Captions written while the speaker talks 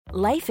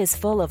Life is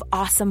full of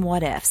awesome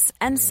what-ifs,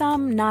 and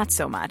some not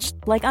so much,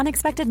 like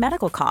unexpected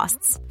medical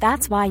costs.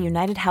 That's why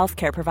United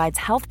Healthcare provides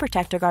Health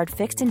Protector Guard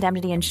fixed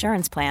indemnity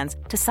insurance plans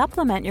to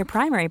supplement your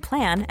primary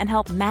plan and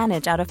help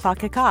manage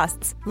out-of-pocket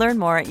costs. Learn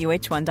more at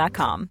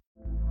uh1.com.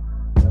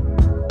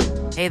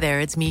 Hey there,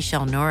 it's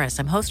Michelle Norris.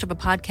 I'm host of a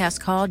podcast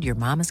called Your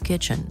Mama's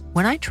Kitchen.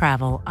 When I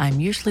travel, I'm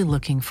usually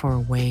looking for a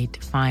way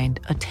to find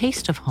a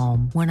taste of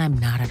home when I'm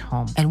not at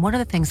home. And one of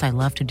the things I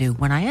love to do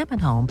when I am at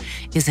home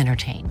is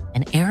entertain.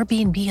 And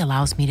Airbnb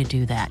allows me to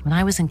do that. When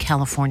I was in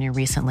California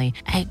recently,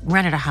 I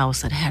rented a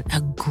house that had a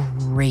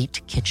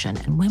great kitchen.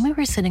 And when we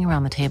were sitting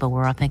around the table, we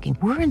were all thinking,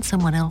 we're in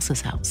someone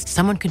else's house.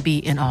 Someone could be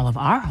in all of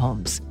our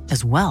homes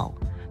as well.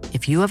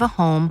 If you have a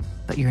home,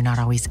 but you're not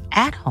always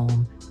at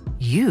home,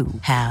 you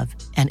have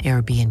an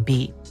Airbnb.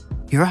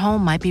 Your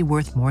home might be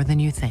worth more than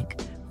you think.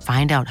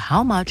 Find out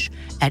how much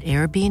at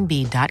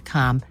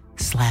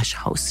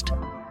airbnb.com/host.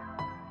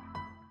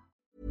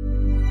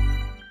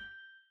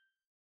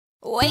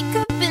 Wake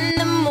up in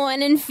the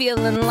morning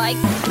feeling like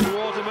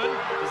Waterman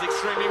is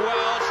extremely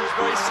well. She's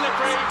very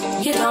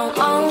slippery. you don't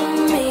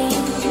own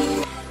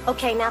me.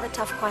 Okay, now the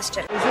tough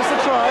question. Is this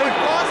a try?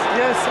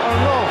 Yes or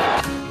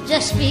no?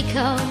 Just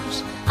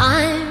because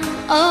I'm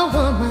a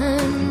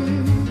woman.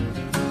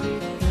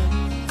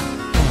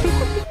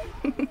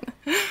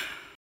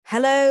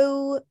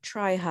 Hello,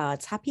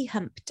 tryhards. Happy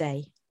hump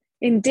day.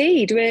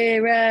 Indeed,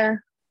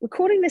 we're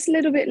recording this a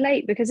little bit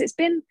late because it's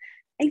been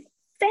a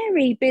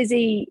very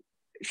busy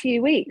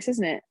few weeks,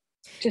 isn't it?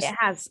 It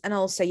has. And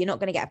also, you're not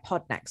going to get a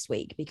pod next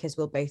week because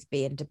we'll both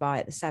be in Dubai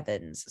at the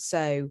Sevens.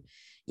 So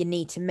you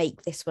need to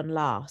make this one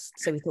last.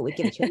 So we thought we'd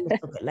give it to you a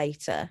little bit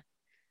later.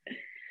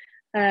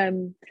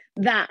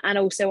 That, and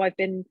also I've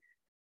been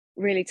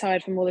really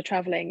tired from all the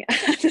travelling.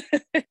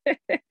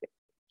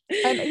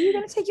 Are you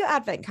going to take your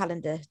advent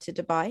calendar to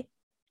Dubai?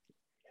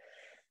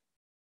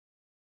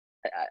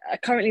 I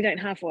currently don't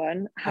have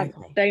one. Okay.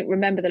 Don't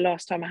remember the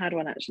last time I had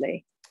one,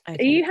 actually. Okay.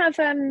 Do you have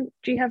a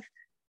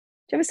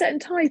certain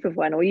type of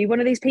one, or are you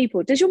one of these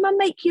people? Does your mum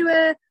make you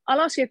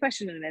I'll ask you a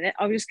question in a minute.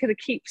 I'm just going to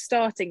keep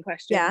starting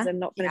questions and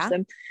not finish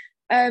them.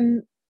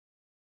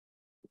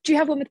 Do you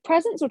have one with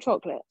presents or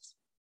chocolates?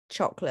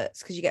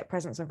 Chocolates, because you get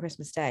presents on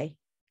Christmas Day.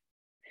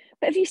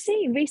 But have you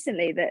seen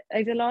recently that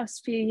over the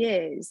last few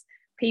years,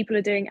 people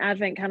are doing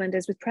advent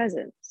calendars with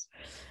presents?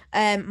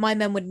 My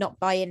mum would not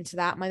buy into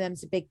that. My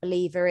mum's a big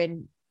believer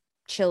in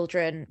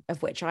children,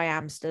 of which I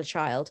am still a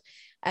child,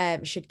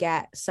 should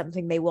get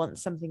something they want,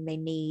 something they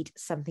need,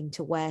 something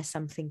to wear,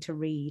 something to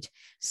read.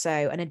 So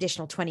an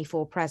additional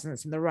 24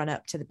 presents in the run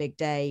up to the big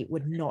day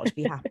would not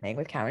be happening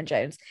with Karen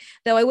Jones.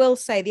 Though I will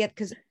say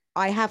because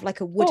I have like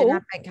a wooden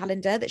advent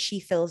calendar that she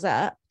fills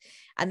up.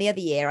 And the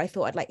other year I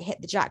thought I'd like hit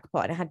the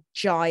jackpot and I had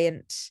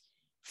giant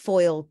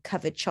foil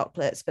covered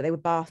chocolates, but they were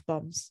bath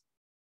bombs.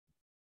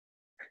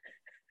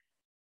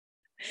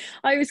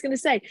 I was going to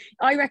say,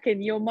 I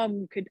reckon your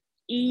mum could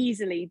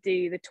easily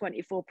do the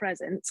 24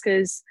 presents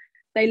because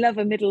they love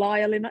a middle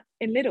aisle in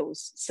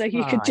Lidl's. So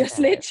you could just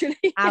literally...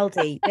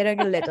 Aldi. They don't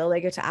go to Lidl,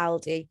 they go to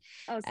Aldi.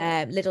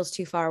 Lidl's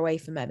too far away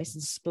from them. It's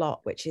in Splot,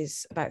 which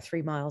is about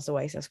 3 miles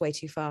away. So that's way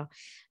too far.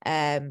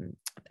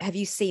 Have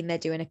you seen they're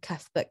doing a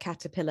Cuthbert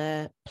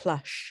Caterpillar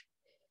plush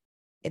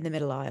in the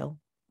middle aisle?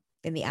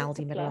 In the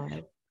Aldi middle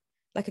aisle?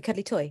 Like a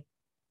cuddly toy.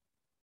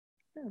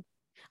 Oh.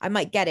 I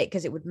might get it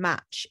because it would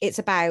match. It's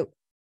about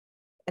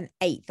an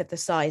eighth of the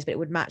size, but it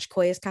would match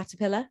Koya's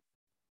caterpillar.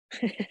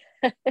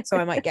 So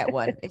I might get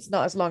one. It's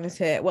not as long as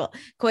her. Well,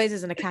 Koya's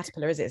isn't a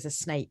caterpillar, is it? It's a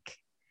snake.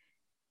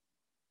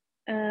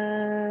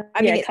 I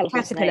mean, it's a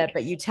caterpillar,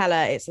 but you tell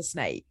her it's a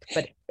snake,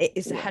 but it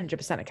is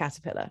 100% a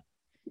caterpillar.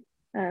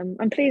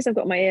 I'm pleased I've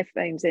got my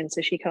earphones in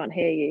so she can't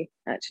hear you,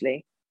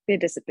 actually. Be a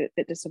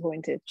bit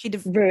disappointed. She'd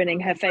have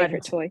ruining her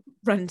favourite toy.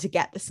 Run to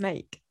get the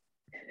snake.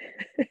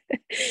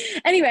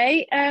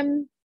 Anyway,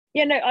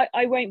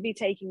 I won't be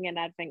taking an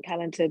advent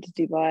calendar to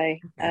Dubai.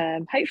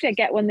 Hopefully I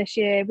get one this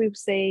year. We will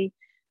see.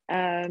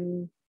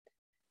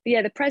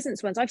 The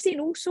presents ones, I've seen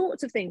all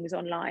sorts of things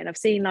online. I've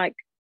seen like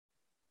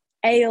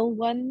ale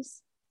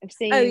ones, I've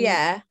seen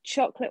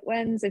chocolate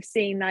ones, I've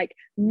seen like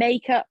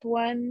makeup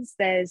ones.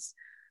 There's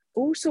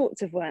all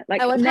sorts of ones,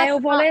 like nail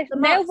varnish.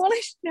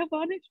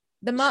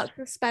 The Marks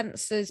and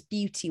Spencer's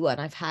beauty one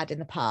I've had in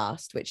the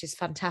past, which is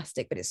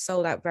fantastic, but it's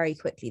sold out very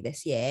quickly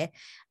this year.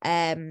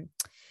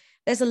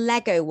 There's a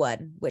Lego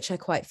one, which I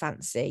quite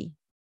fancy,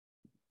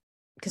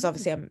 because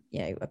obviously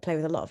I play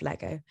with a lot of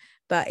Lego,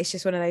 but it's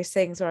just one of those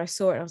things where I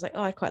saw it and I was like,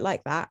 oh, I quite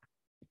like that.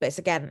 But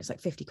it's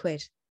like 50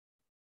 quid.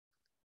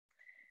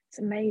 It's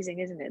amazing,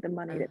 isn't it? The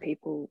money that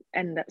people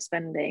end up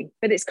spending,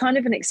 but it's kind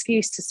of an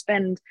excuse to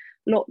spend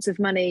lots of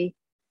money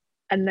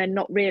and then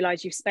not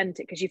realise you've spent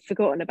it because you've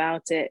forgotten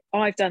about it.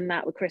 I've done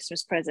that with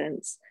Christmas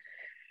presents.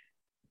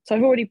 So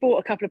I've already bought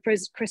a couple of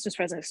Christmas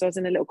presents. So I was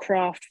in a little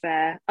craft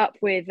fair up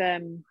with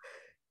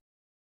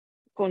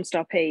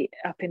Pornstar Pete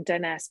up in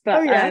Donetsk,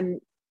 but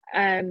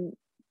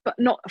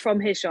not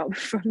from his shop,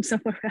 from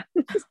somewhere else.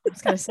 I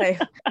was going to say,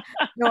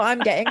 no, what I'm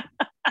getting.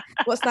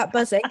 What's that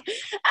buzzing?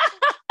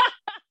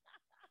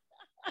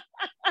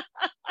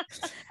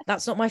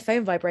 That's not my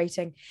phone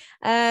vibrating.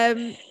 But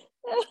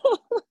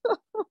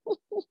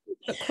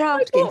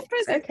craft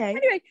gifts. Okay.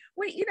 Anyway,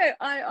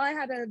 I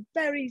had a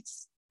very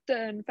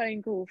stern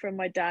phone call from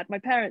my dad. My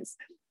parents,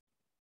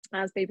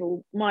 as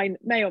people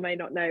may or may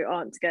not know,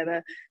 aren't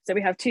together. So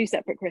we have 2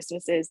 separate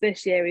Christmases.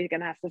 This year we're going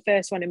to have the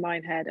first one in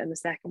Minehead and the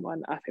second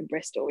one up in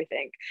Bristol, we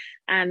think.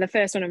 And the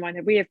first one in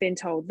Minehead, we have been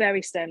told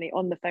very sternly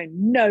on the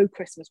phone, no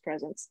Christmas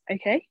presents.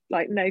 Okay,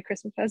 like no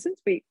Christmas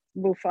presents. We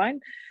will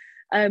find.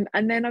 And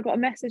then I got a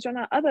message on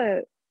our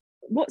other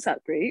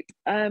WhatsApp group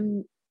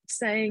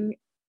saying,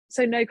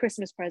 so no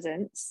Christmas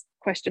presents, ?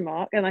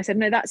 And I said,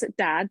 no, that's at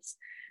Dad's.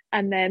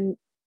 And then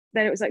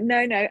it was like,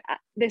 no,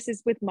 this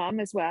is with Mum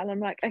as well. I'm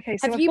like, okay,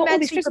 so have you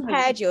mentally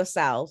prepared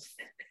yourself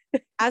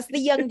as the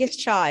youngest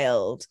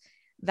child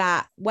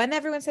that when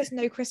everyone says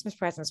no Christmas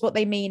presents, what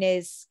they mean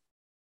is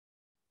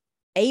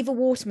Ava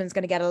Waterman's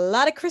going to get a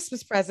lot of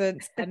Christmas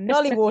presents and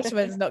Nolly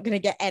Waterman's not going to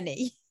get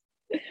any?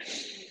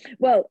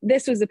 Well,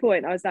 this was the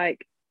point. I was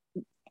like,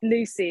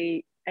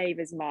 Lucy,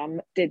 Ava's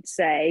mum, did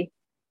say,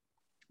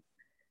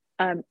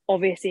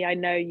 obviously I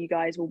know you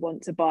guys will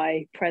want to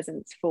buy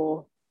presents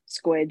for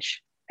Squidge,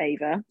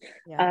 Ava.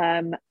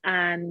 Yeah.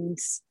 And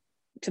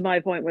to my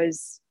point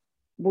was,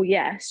 well,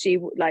 yes, she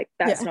like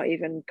that's not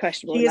even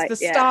questionable. She is the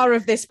star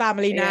of this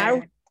family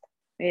now.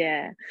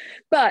 Yeah.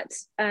 But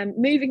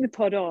moving the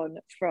pod on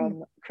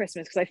from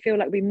Christmas, because I feel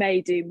like we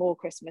may do more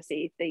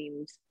Christmassy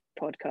themed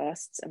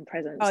podcasts and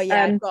presents. Oh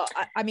yeah, I'm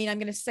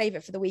going to save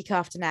it for the week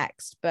after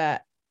next,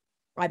 but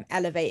I'm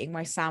elevating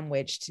my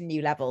sandwich to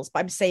new levels, but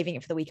I'm saving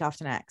it for the week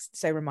after next,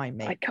 so remind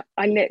me.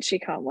 I literally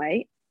can't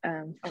wait.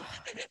 I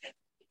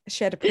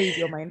shared a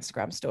preview on my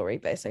Instagram story,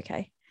 but it's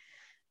okay.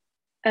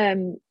 As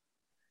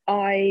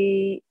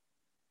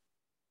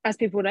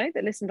people know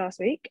that listened last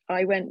week,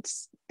 I went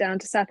down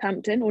to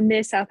Southampton, or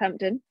near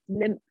Southampton,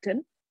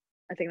 Lympton,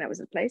 I think that was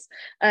the place,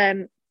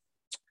 and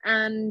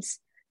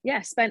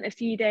spent a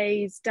few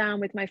days down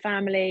with my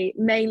family,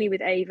 mainly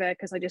with Ava,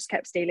 because I just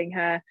kept stealing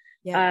her.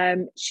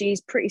 She's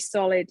pretty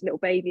solid little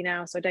baby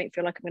now, so I don't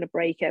feel like I'm going to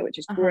break her, which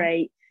is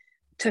great.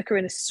 Took her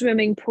in a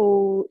swimming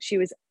pool. She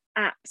was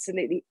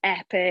absolutely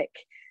epic.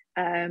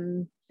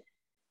 Probably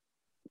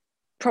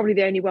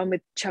the only one with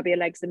chubbier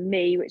legs than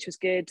me, which was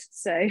good.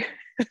 So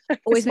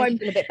always makes you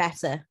feel a bit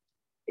better.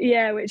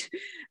 Yeah, when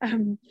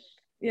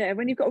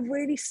you've got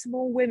really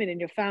small women in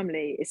your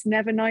family, it's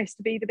never nice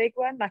to be the big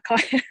one. Like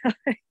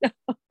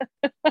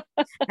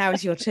Now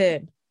it's your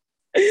turn.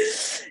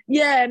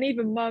 Yeah, and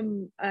even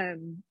mum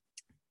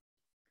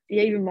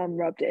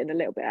rubbed it in a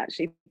little bit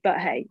actually, but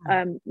hey,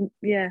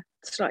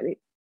 slightly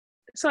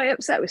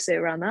upset with Sue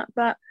around that,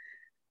 but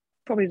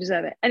probably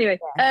deserve it anyway.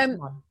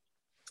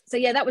 So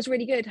yeah, that was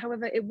really good.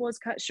 However, it was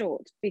cut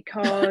short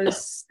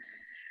because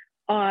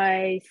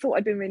I thought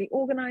I'd been really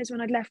organized when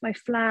I'd left my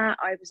flat.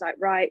 I was like,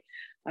 right,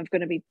 I'm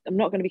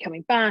not going to be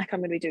coming back, I'm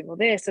going to be doing all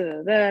this,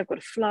 I've got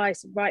to fly,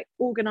 so right,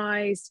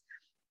 organized,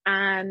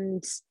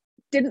 and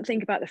didn't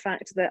think about the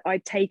fact that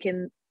I'd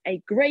taken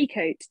a grey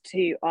coat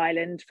to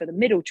Ireland for the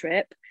middle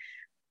trip,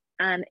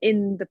 and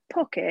in the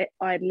pocket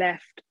I'd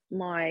left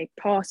my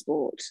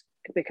passport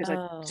because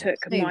I took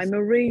my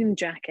maroon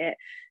jacket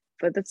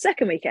for the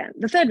third weekend.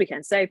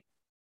 So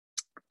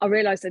I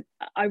realized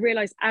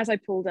as I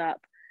pulled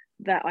up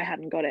that I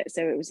hadn't got it.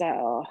 So it was like,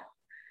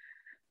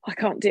 I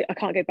can't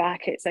go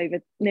back. It's over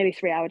nearly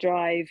 3-hour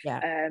drive.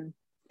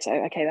 So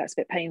okay, that's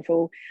a bit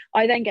painful.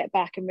 I then get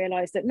back and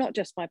realize that not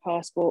just my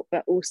passport,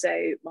 but also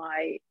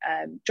my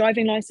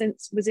driving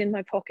license was in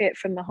my pocket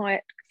from the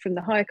hire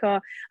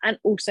car, and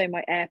also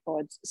my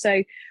AirPods.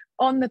 So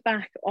on the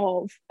back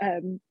of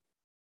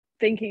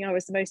thinking I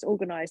was the most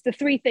organised, the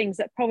 3 things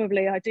that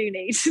probably I do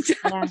need to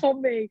have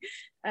on me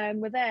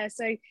were there.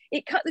 So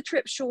it cut the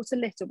trip short a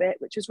little bit,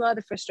 which was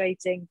rather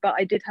frustrating, but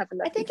I did have a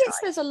lovely time. I think it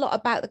says a lot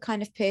about the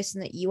kind of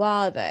person that you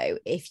are, though,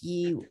 if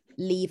you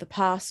leave a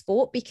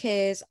passport,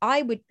 because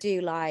I would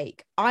do I'll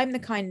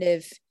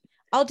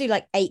do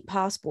 8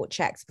 passport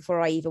checks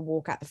before I even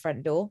walk out the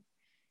front door.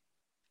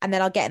 And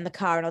then I'll get in the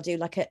car and I'll do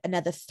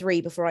another 3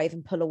 before I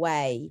even pull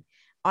away.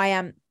 I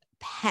am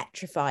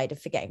petrified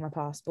of forgetting my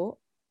passport.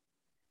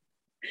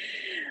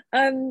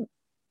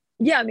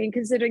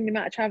 Considering the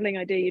amount of traveling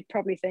I do, you'd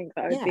probably think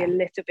that I would be a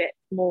little bit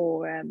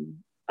more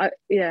I'm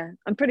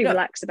pretty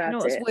relaxed about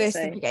it. It's worse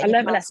than forgetting. I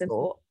learned my lesson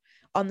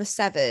on the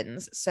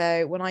 7s.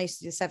 So when I used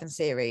to do the 7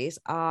 series,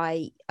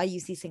 I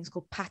use these things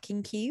called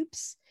packing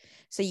cubes.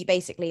 So you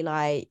basically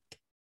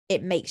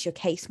it makes your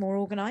case more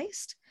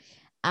organized,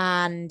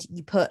 and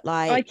you put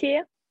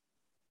IKEA.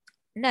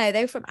 No,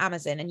 they were from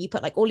Amazon, and you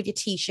put all of your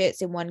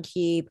t-shirts in one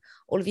cube,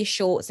 all of your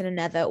shorts in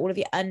another, all of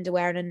your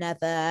underwear in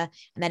another, and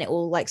then it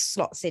all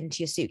slots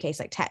into your suitcase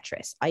like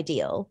Tetris.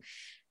 Ideal.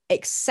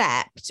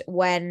 Except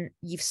when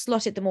you've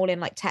slotted them all in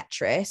like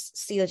Tetris,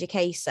 sealed your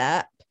case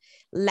up,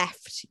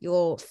 left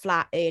your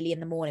flat early in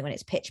the morning when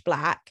it's pitch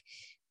black,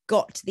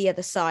 got to the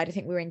other side, I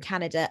think we were in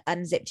Canada,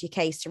 unzipped your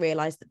case to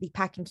realize that the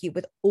packing cube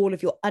with all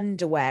of your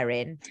underwear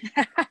in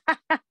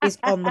is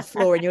on the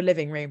floor in your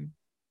living room.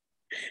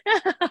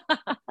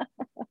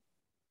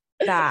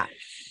 That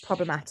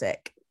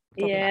problematic.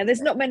 Yeah,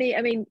 there's not many.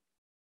 I mean,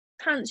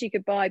 pants you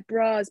could buy,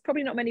 bras.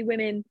 Probably not many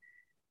women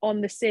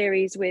on the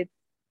series with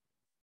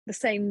the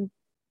same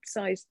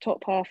size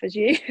top half as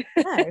you.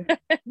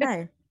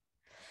 No.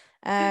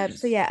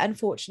 So yeah,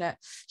 unfortunate.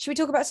 Should we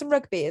talk about some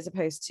rugby as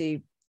opposed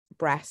to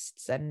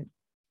breasts and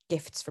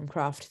gifts from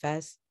craft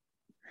fairs?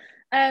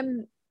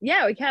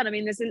 Yeah, we can. I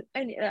mean, there's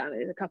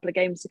a couple of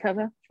games to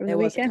cover from the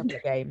weekend. A couple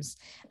of games.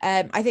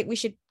 I think we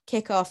should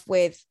kick off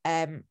with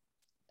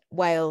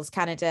Wales,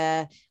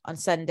 Canada on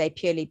Sunday,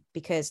 purely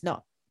because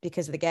not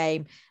because of the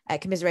game.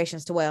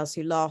 Commiserations to Wales,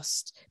 who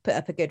lost, put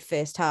up a good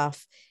first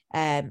half,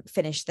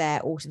 finished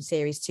their autumn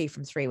series 2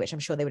 from 3, which I'm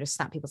sure they would have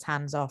snapped people's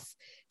hands off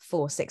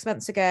 6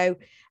 months ago.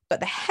 But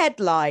the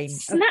headline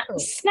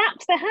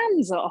snapped the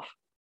hands off.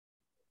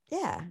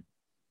 Yeah.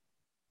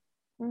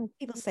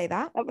 People say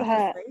that.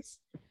 Is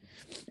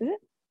it?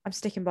 I'm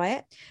sticking by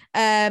it.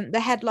 The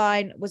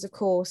headline was, of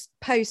course,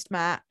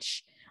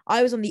 post-match.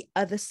 I was on the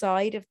other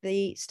side of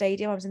the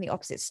stadium. I was in the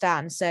opposite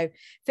stand. So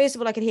first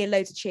of all, I could hear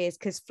loads of cheers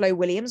because Flo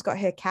Williams got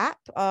her cap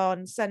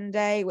on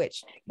Sunday,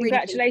 which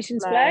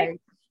congratulations, Flo.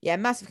 Yeah,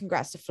 massive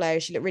congrats to Flo.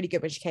 She looked really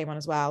good when she came on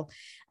as well.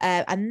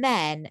 And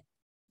then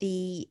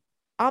the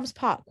Arms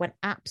Park went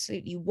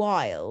absolutely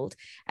wild.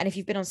 And if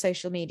you've been on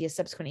social media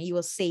subsequently, you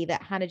will see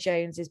that Hannah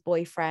Jones's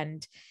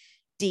boyfriend,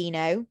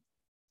 Dino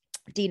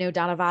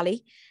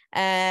Dalavalli,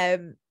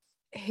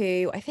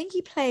 who I think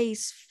he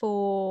plays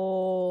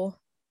for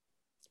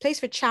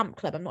Champ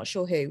Club. I'm not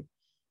sure who.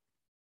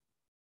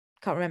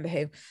 Can't remember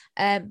who.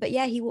 But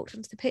yeah, he walked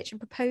onto the pitch and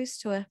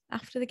proposed to her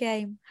after the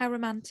game. How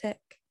romantic.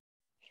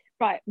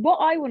 Right. What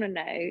I want to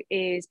know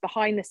is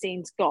behind the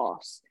scenes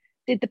goss.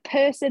 Did the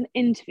person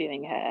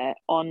interviewing her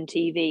on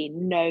TV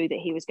know that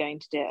he was going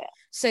to do it?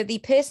 So the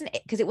person,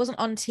 because it wasn't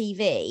on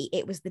TV,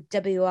 it was the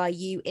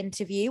WRU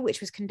interview, which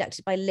was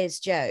conducted by Liz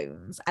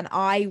Jones. And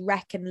I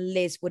reckon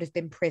Liz would have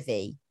been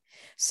privy.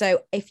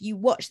 So if you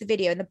watch the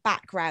video in the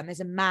background, there's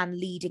a man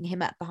leading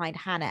him up behind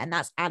Hannah, and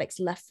that's Alex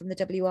Luff from the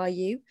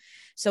WRU.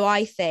 So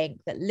I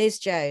think that Liz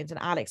Jones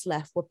and Alex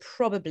Luff were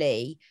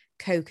probably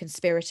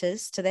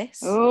co-conspirators to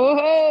this.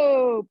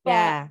 Oh,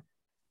 yeah.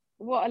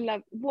 What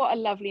a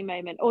lovely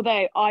moment.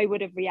 Although I would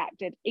have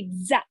reacted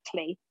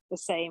exactly the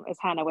same as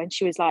Hannah when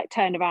she was like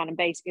turned around and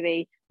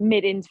basically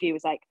mid-interview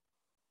was like,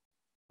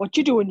 "What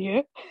you doing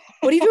here?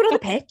 What are you doing on the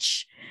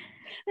pitch?"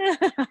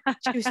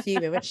 She was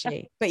fuming, wasn't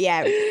she? But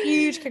yeah,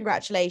 huge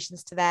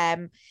congratulations to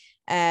them.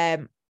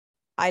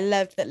 I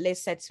loved that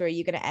Liz said to her,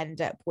 "You're going to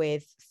end up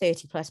with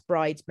 30 plus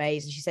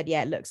bridesmaids," and she said,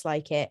 "Yeah, it looks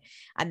like it."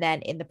 And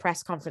then in the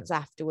press conference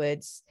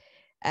afterwards,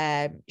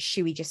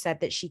 Shuey just said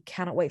that she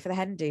cannot wait for the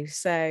hen do.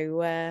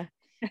 So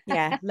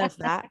yeah, love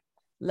that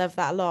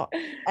a lot.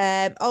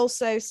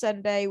 Also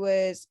Sunday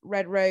was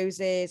Red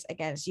Roses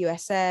against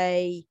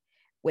USA,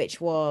 which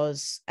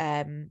was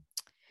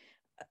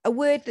a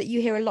word that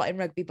you hear a lot in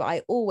rugby, but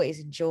I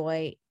always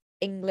enjoy.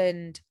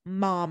 England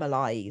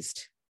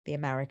marmalised the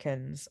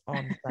Americans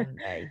on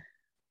Sunday.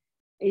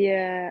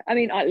 Yeah, I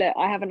mean,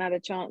 I haven't had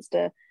a chance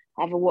to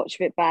have a watch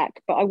of it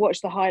back, but I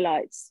watched the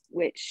highlights,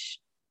 which,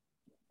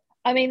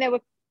 I mean, there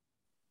were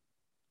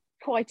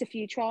quite a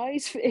few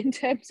tries in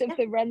terms of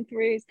the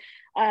run-throughs.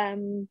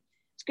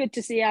 It's good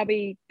to see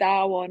Abby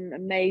Dow on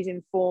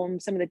amazing form.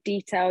 Some of the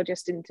detail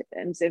just in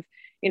terms of,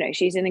 you know,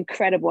 she's an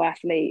incredible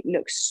athlete,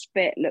 looks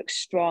fit, looks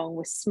strong,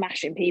 was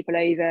smashing people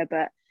over,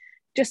 but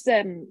just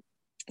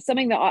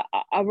something that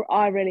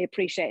I really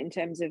appreciate in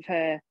terms of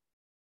her,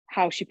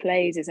 how she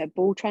plays, is her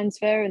ball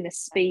transfer and the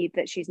speed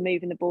that she's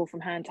moving the ball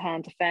from hand to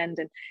hand to fend.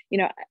 And, you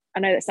know, I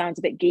know that sounds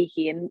a bit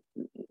geeky and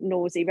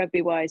nosy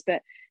rugby wise,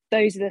 but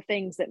those are the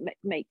things that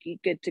make you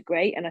good to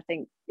great. And I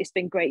think it's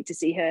been great to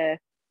see her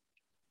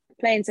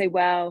playing so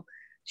well.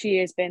 She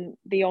has been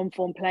the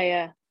on-form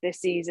player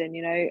this season,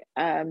 you know,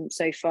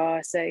 so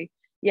far. So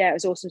yeah, it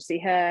was awesome to see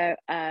her.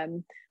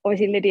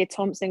 Obviously Lydia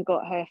Thompson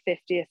got her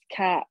 50th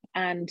cap,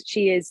 and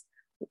she is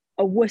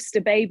a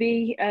Worcester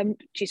baby.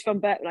 She's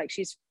from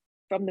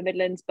the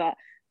Midlands, but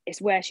it's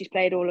where she's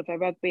played all of her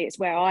rugby. It's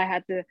where I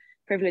had the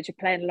privilege of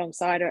playing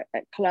alongside her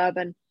at club,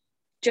 and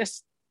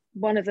just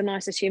one of the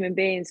nicest human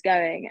beings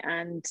going.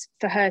 And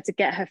for her to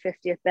get her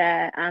 50th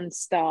there and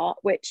start,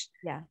 which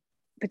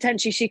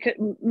potentially she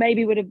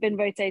would have been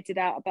rotated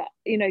out, but,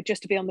 you know,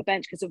 just to be on the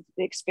bench because of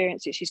the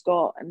experience that she's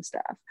got and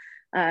stuff,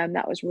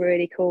 that was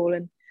really cool.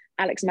 And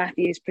Alex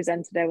Matthews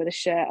presented her with a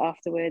shirt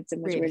afterwards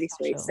and was really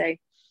sweet. So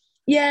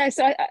yeah,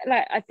 so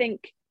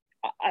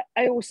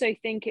I also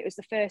think it was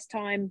the first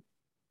time,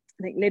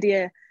 I think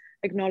Lydia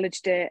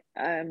acknowledged it,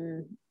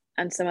 and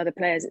some other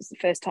players, it's the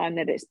first time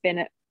that it's been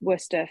at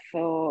Worcester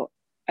for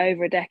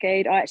over a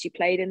decade. I actually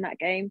played in that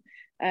game.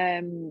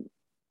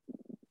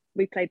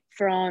 We played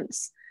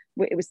France.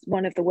 It was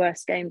one of the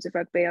worst games of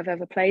rugby I've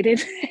ever played in.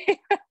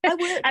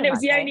 And it was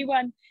the only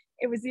one.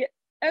 I was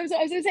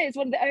going to say, it's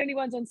one of the only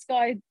ones on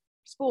Sky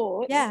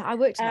Sports. Yeah, I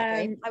worked in that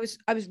game.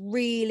 I was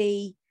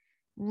really,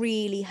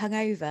 really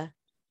hungover.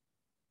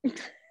 I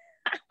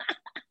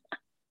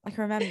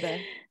can remember.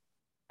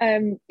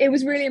 It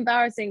was really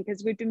embarrassing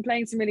because we'd been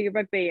playing some really good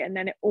rugby, and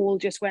then it all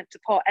just went to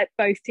pot.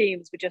 Both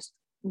teams were just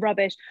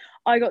rubbish.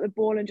 I got the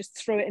ball and just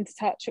threw it into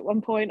touch at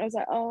one point. I was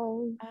like,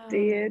 oh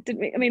dear,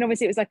 didn't we? I mean,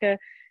 obviously it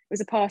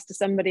was a pass to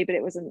somebody, but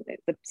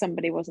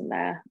somebody wasn't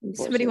there,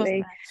 unfortunately. Somebody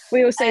wasn't there.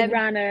 We also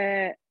ran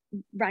a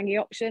Rangi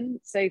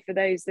option. So for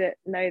those that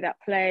know that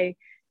play,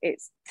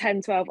 it's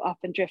 10, 12 up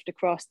and drift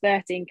across,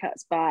 13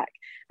 cuts back,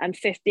 and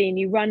 15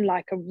 you run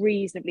like a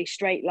reasonably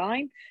straight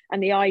line.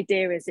 And the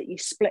idea is that you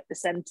split the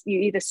center,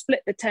 you either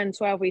split the 10,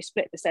 12 or you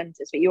split the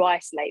centers, but you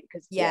isolate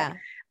because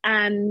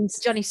and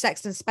Johnny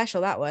Sexton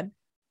special, that one.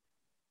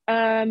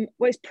 Well,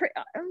 it's pretty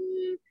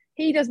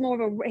he does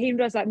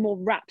like more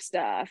rap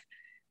stuff,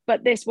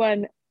 but this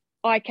one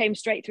I came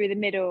straight through the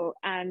middle,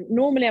 and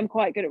normally I'm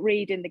quite good at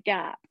reading the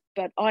gap,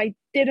 but I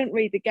didn't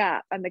read the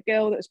gap, and the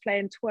girl that was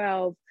playing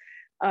 12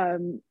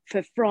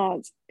 for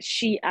France,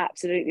 she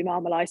absolutely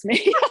marmalised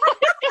me.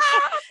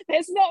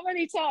 There's not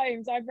many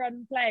times I've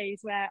run plays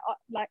where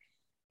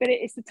but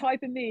it's the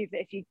type of move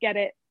that if you get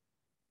it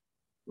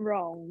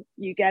wrong,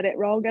 you get it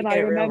wrong. And I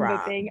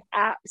remember being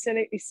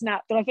absolutely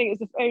snapped, and I think it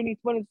was only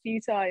one of the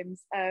few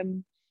times.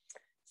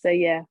 So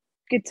yeah,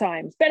 good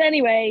times. But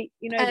anyway,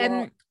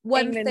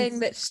 one thing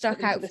that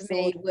stuck out for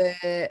me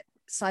were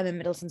Simon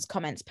Middleton's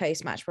comments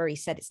post-match, where he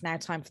said it's now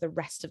time for the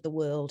rest of the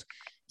world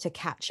to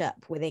catch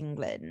up with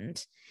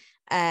England.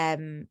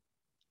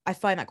 I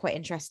find that quite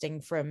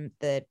interesting from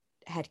the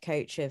head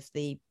coach of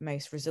the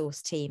most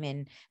resourced team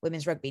in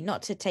women's rugby,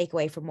 not to take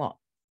away from what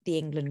the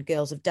England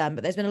girls have done,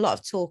 but there's been a lot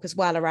of talk as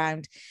well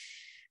around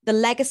the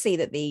legacy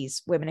that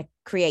these women are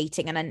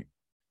creating. And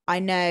I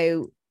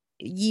know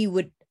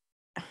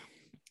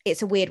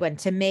it's a weird one.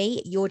 To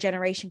me, your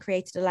generation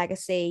created a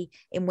legacy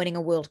in winning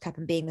a World Cup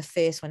and being the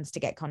first ones to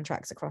get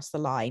contracts across the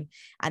line.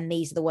 And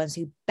these are the ones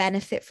who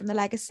benefit from the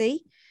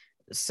legacy.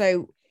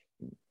 So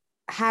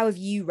how have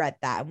you read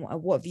that,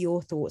 and what have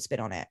your thoughts been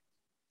on it?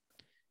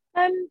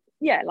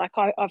 Like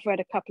I've read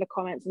a couple of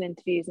comments and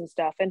interviews and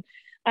stuff, and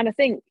I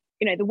think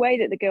the way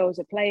that the girls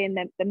are playing,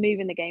 they're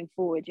moving the game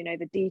forward.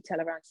 The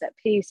detail around set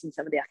piece and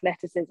some of the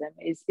athleticism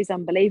is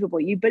unbelievable.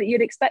 But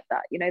you'd expect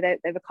that.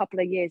 They're a couple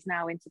of years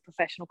now into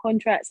professional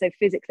contracts, so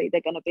physically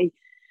they're going to be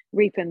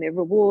reaping the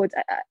rewards.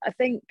 I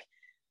think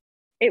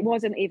it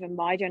wasn't even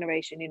my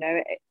generation.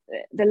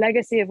 The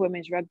legacy of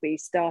women's rugby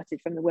started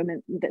from the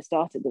women that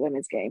started the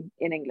women's game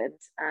in England,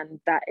 and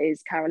that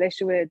is Carol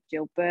Isherwood,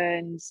 Jill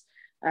Burns,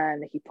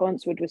 Nikki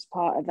Ponswood was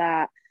part of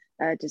that.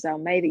 Giselle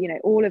Mather,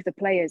 all of the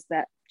players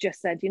that just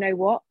said,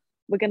 what,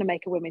 we're going to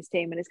make a women's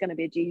team and it's going to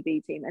be a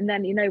GB team, and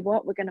then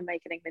what, we're going to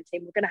make an England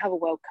team, we're going to have a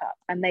World Cup.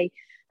 And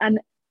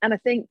I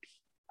think,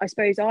 I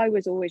suppose I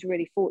was always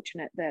really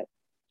fortunate that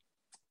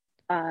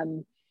I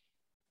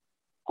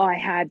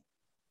had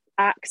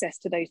access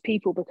to those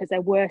people, because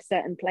there were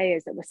certain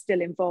players that were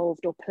still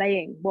involved or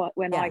playing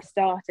when I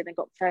started and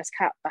got the first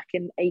cap back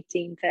in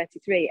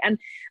 1833. And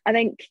I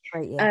think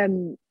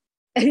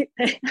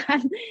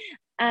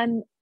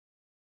and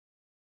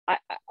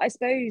I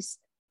suppose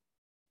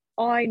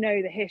I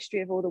know the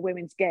history of all the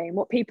women's game.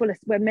 What people are,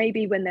 when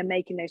they're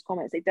making those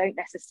comments, they don't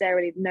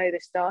necessarily know the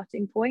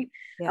starting point.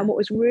 And what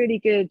was really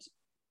good,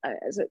 I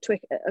was at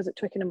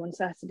Twickenham on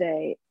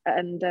Saturday,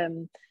 and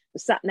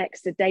was sat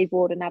next to Dave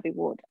Ward and Abby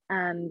Ward,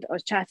 and I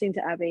was chatting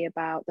to Abby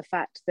about the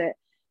fact that,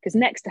 because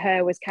next to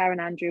her was Karen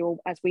Andrew,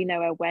 as we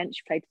know her, Wench,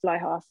 she played fly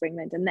half for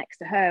England, and next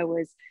to her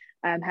was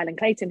Helen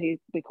Clayton, who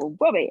we call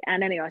Robbie.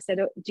 And anyway, I said,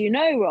 do you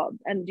know Rob?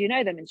 And do you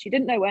know them? And she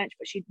didn't know Wench,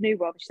 but she knew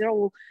Rob. She said,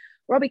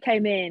 Robbie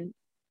came in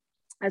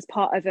as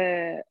part of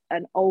an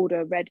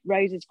older Red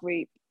Roses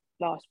group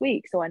last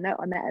week, so I met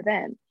her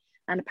then.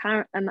 And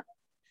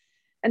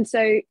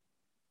so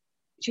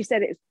she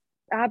said,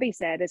 Abby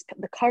said, as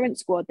the current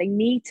squad, they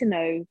need to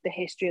know the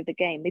history of the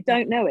game. They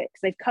don't know it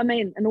because they've come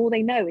in and all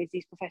they know is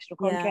these professional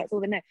contracts, all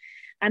they know,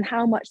 and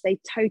how much they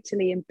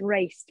totally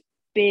embraced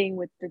being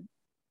with the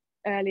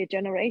earlier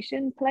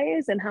generation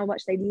players and how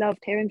much they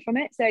loved hearing from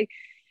it. So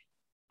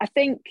I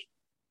think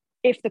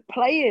if the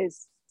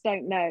players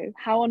don't know,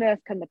 how on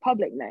earth can the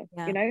public know?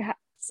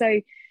 So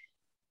I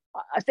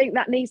think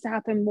that needs to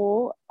happen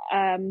more.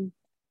 In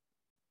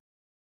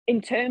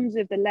terms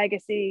of the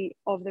legacy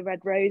of the Red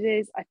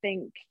Roses, I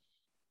think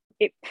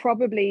it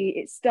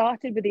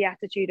started with the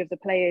attitude of the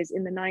players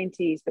in the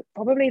 90s, but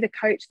probably the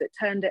coach that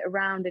turned it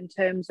around in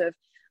terms of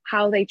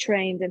how they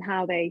trained and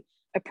how they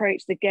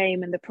approached the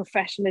game and the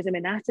professionalism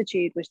and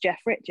attitude was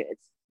Jeff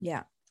Richards,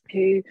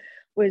 who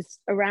was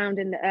around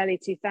in the early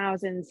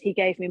 2000s. He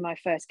gave me my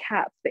first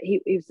cap, but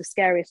he was the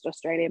scariest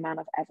Australian man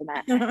I've ever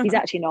met. He's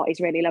actually not, he's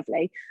really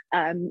lovely.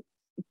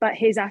 But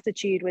his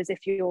attitude was,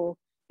 if you're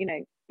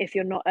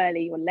not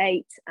early, you're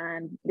late,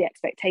 and the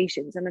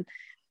expectations.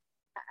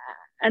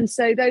 And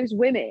so those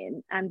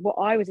women, and what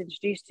I was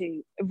introduced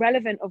to,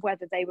 irrelevant of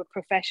whether they were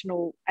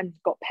professional and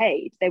got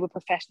paid, they were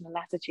professional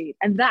attitude.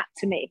 And that,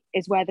 to me,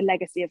 is where the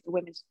legacy of the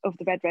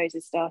Red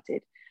Roses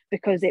started,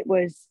 because it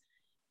was,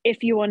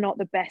 if you are not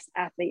the best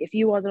athlete, if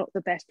you are not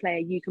the best player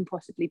you can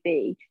possibly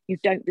be, you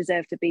don't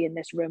deserve to be in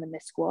this room, in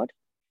this squad.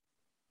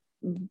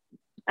 And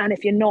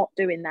if you're not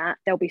doing that,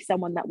 there'll be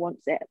someone that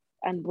wants it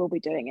and will be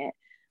doing it.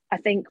 I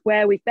think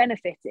where we've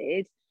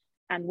benefited,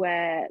 and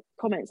where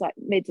comments like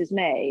Mids has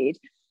made,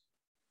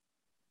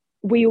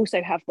 we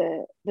also have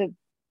the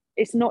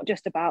it's not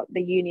just about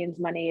the union's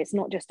money, it's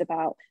not just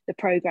about the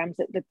programs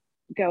that the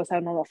girls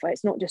have on offer,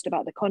 it's not just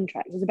about the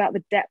contracts, it's about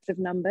the depth of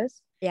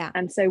numbers. Yeah.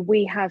 And so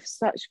we have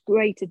such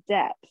greater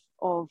depth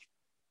of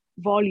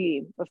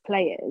volume of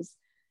players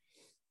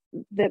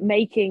that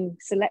making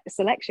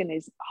selection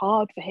is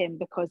hard for him,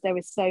 because there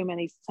is so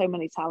many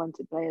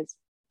talented players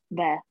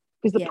there,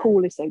 because the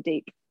pool is so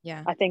deep.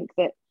 Yeah. I think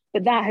that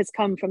has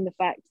come from the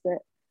fact that,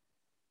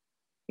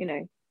 you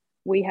know,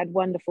 we had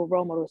wonderful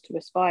role models to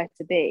aspire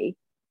to be,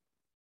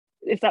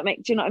 if that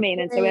makes, do you know what I mean?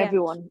 And so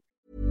everyone.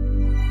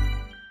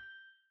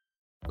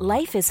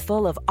 Life is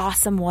full of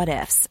awesome what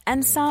ifs,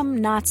 and some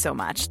not so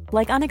much,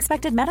 like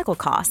unexpected medical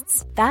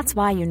costs. That's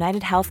why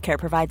United Healthcare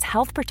provides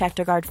Health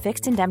Protector Guard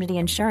fixed indemnity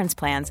insurance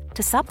plans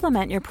to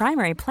supplement your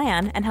primary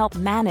plan and help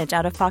manage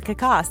out-of-pocket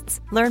costs.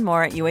 Learn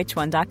more at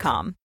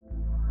uh1.com.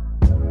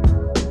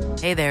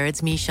 Hey there,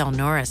 it's Michelle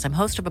Norris. I'm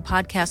host of a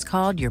podcast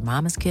called Your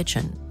Mama's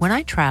Kitchen. When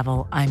I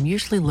travel, I'm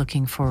usually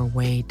looking for a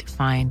way to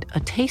find a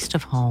taste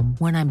of home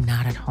when I'm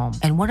not at home.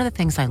 And one of the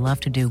things I love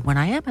to do when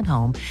I am at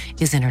home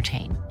is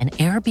entertain. And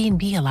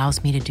Airbnb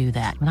allows me to do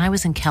that. When I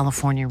was in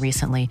California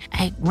recently,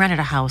 I rented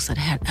a house that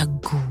had a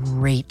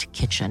great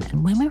kitchen.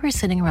 And when we were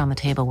sitting around the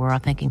table, we were all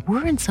thinking,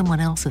 we're in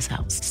someone else's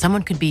house.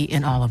 Someone could be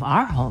in all of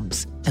our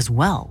homes as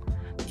well.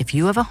 If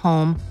you have a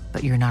home,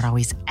 but you're not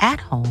always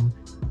at home,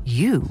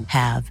 you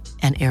have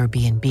an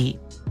Airbnb.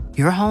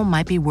 Your home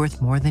might be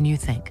worth more than you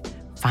think.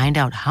 Find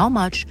out how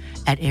much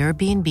at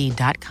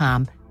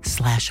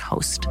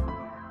airbnb.com/host.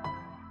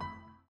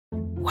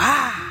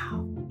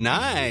 Wow.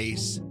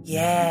 Nice.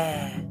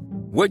 Yeah.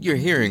 What you're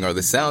hearing are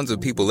the sounds of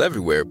people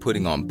everywhere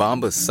putting on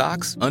Bombas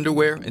socks,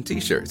 underwear, and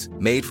T-shirts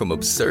made from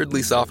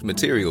absurdly soft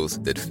materials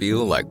that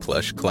feel like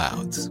plush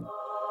clouds.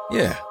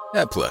 Yeah,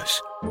 that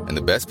plush. And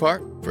the best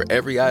part? For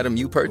every item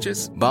you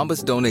purchase,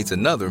 Bombas donates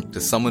another to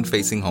someone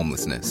facing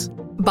homelessness.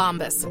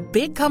 Bombas.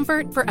 Big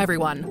comfort for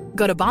everyone.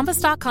 Go to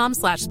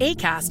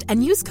bombas.com/ACAST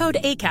and use code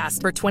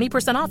ACAST for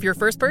 20% off your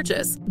first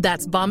purchase.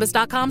 That's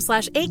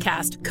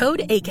bombas.com/ACAST. Code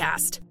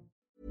ACAST.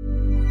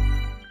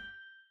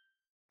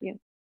 Yeah.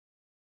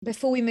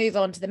 Before we move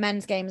on to the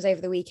men's games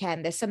over the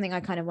weekend, there's something I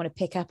kind of want to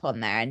pick up on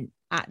there, and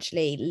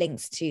actually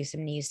links to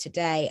some news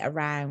today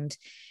around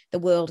the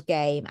World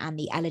Game and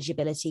the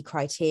eligibility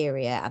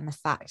criteria, and the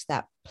fact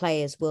that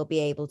players will be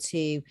able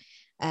to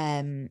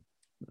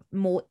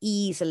more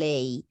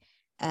easily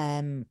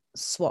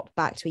swap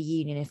back to a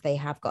union if they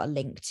have got a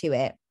link to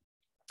it.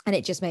 And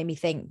it just made me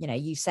think, you know,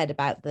 you said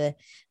about the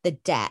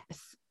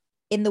depth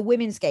in the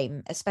women's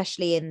game,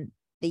 especially in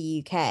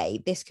the UK,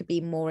 this could be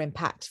more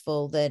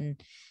impactful than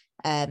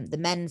the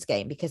men's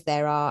game, because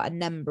there are a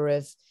number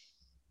of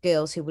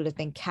girls who will have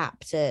been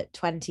capped at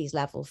 20s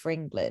level for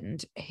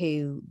England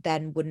who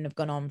then wouldn't have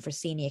gone on for a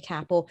senior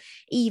cap, or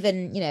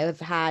even, you know, have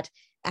had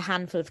a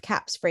handful of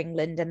caps for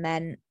England. And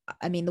then,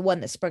 I mean, the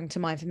one that sprung to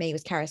mind for me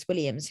was Karis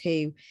Williams,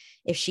 who,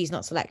 if she's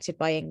not selected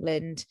by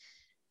England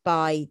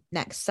by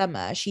next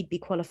summer, she'd be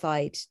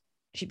qualified,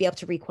 she'd be able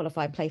to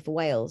requalify and play for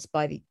Wales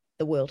by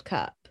the World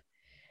Cup.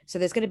 So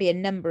there's going to be a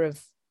number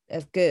of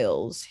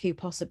girls who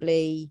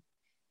possibly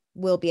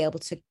will be able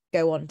to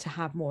go on to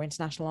have more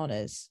international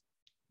honours.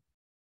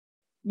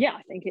 Yeah,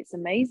 I think it's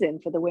amazing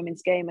for the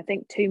women's game. I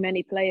think too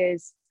many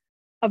players,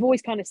 I've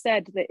always kind of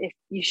said that if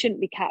you shouldn't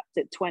be capped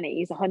at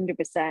 20s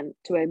 100%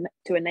 to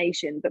a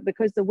nation, but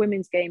because the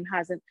women's game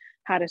hasn't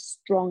had a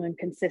strong and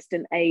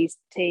consistent A's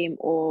team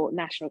or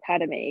national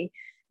academy,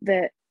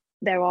 that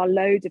there are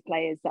loads of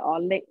players that are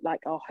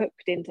are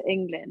hooked into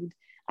England,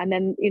 and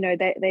then, you know,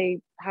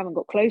 they haven't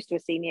got close to a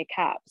senior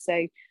cap.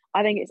 So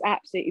I think it's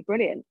absolutely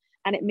brilliant,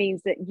 and it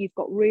means that you've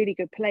got really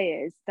good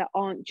players that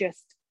aren't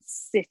just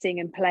sitting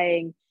and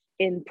playing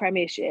in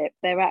Premiership.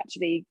 They're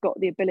actually got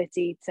the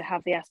ability to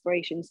have the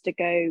aspirations to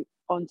go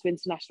on to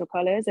international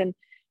colours. And,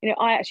 you know,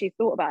 I actually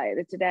thought about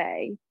it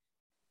today.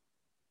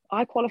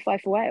 I qualify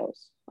for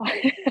Wales.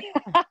 I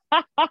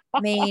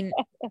mean,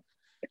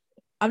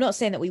 I'm not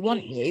saying that we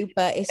want you,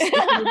 but it's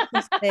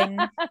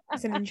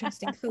an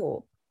interesting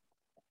thought.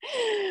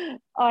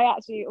 I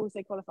actually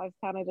also qualify for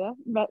Canada,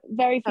 but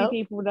very few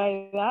people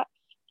know that.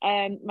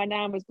 My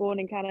nan was born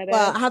in Canada.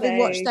 Well, having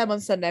watched them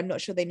on Sunday, I'm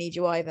not sure they need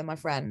you either, my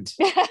friend.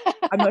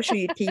 I'm not sure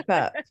you'd keep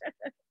up.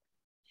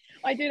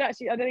 I did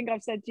actually. I don't think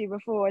I've said to you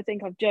before. I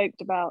think I've joked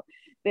about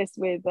this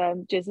with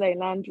Ghislaine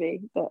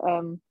Landry. That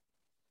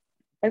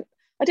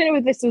I don't know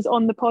if this was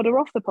on the pod or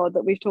off the pod,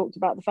 that we've talked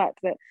about the fact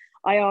that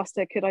I asked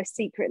her, could I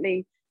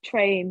secretly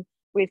train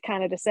with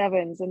Canada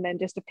Sevens and then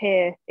just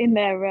appear in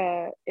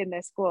their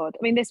squad. I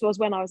mean, this was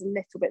when I was a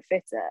little bit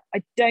fitter.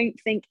 I don't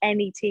think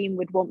any team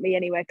would want me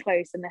anywhere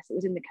close unless it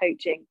was in the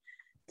coaching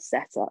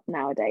setup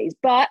nowadays.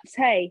 But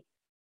hey,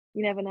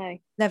 you never know.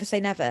 Never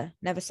say never.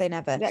 Never say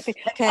never. Exactly.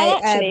 Okay.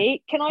 And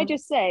actually, can I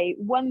just say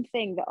one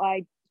thing that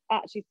I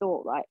actually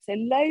thought, right? So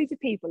loads of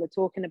people are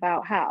talking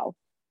about how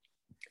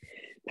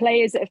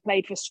players that have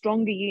played for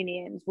stronger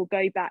unions will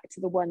go back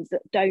to the ones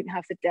that don't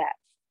have the depth.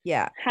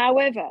 Yeah.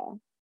 However,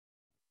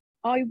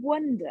 I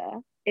wonder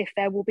if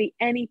there will be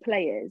any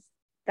players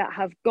that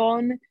have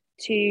gone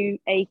to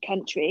a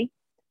country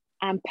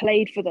and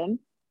played for them,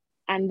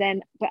 and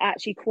then but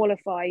actually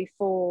qualify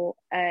for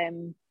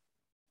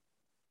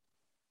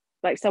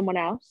like someone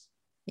else,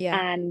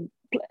 and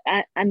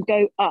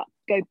go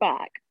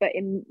back, but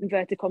in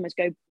inverted commas,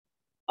 go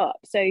up.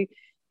 So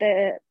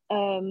the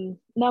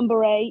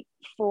number 8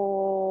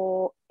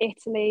 for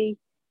Italy,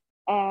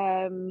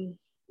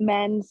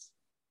 men's,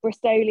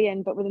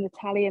 Bristolian, but with an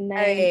Italian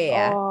name.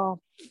 Oh,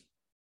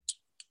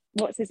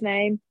 what's his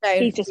name?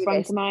 He's just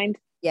sprung to mind.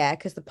 Yeah,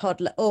 because the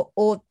pod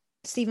or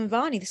Stephen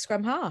Varney, the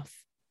scrum half,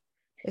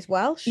 is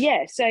Welsh.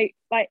 Yeah, so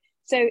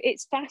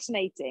it's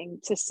fascinating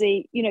to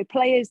see,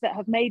 players that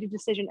have made a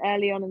decision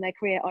early on in their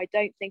career. I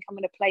don't think I'm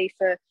going to play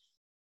for,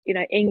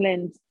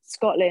 England,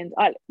 Scotland.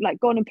 I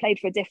gone and played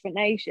for a different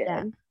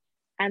nation,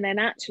 and then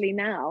actually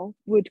now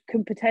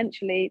can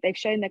potentially, they've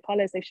shown their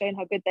colours, they've shown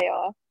how good they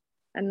are,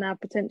 and now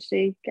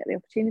potentially get the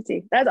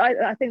opportunity.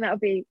 I think that would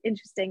be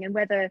interesting. And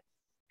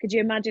could you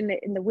imagine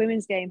it in the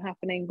women's game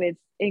happening with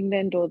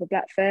England or the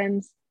Black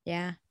Ferns?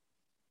 Yeah.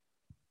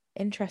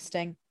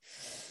 Interesting.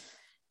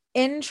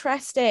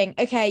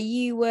 Okay,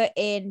 you were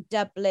in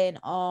Dublin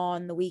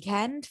on the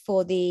weekend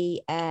for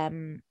the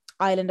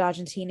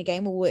Ireland-Argentina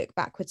game. We'll work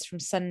backwards from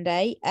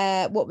Sunday.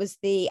 What was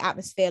the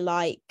atmosphere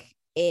like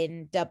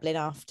in Dublin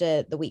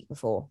after the week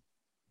before?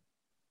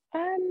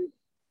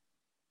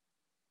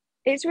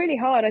 It's really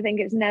hard. I think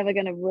it's never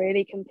going to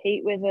really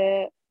compete with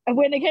a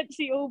win against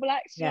the All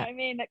Blacks. You know what I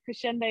mean? That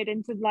crescendoed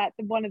into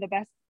one of the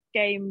best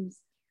games.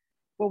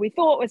 Well, we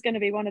thought was going to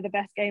be one of the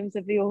best games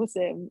of the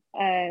autumn.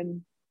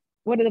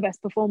 One of the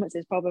best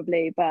performances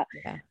probably, but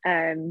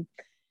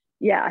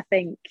I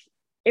think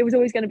it was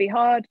always going to be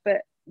hard.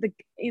 But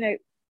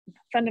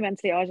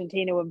fundamentally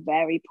Argentina were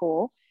very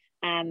poor,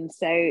 and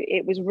so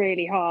it was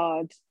really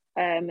hard.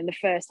 In the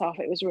first half,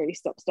 it was really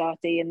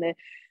stop-starty, and the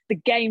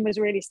game was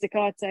really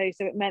staccato.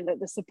 So it meant that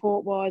the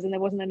support and there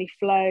wasn't any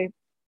flow.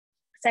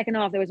 Second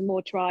half, there was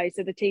more tries,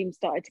 so the team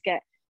started to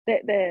get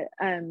the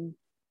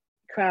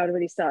crowd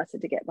really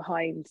started to get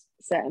behind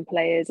certain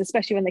players,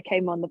 especially when they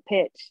came on the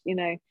pitch.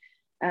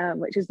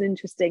 Which was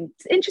interesting.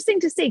 It's interesting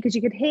to see because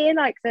you could hear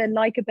the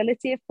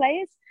likability of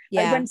players.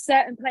 Like when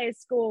certain players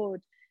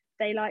scored,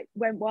 they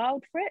went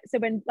wild for it. So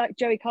when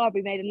Joey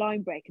Carberry made a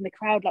line break and the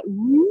crowd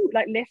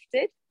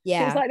lifted.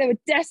 Yeah, so it was they were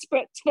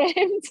desperate for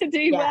him to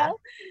do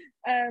well.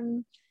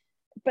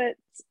 But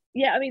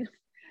I mean,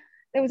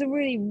 there was a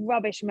really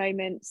rubbish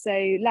moment. So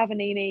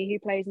Lavanini, who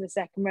plays in the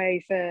second row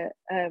for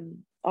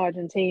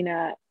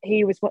Argentina,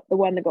 he was the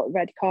one that got a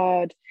red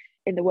card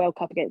in the World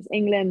Cup against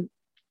England.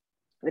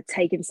 With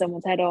taking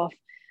someone's head off,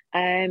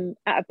 at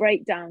a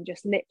breakdown,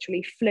 just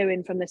literally flew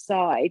in from the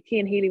side.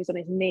 Cian Healy was on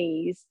his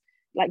knees,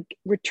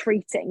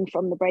 retreating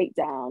from the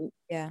breakdown.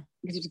 Yeah,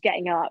 because he was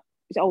getting up.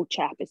 He's an old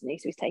chap, isn't he?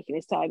 So he's taking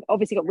his time.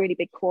 Obviously, got really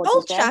big quads.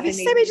 Old chap, he's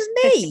the same age as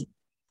me.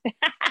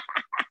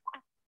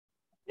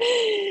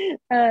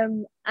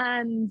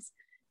 And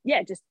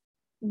just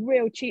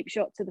real cheap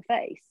shot to the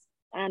face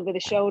and with a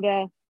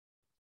shoulder.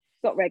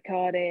 Got red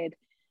carded,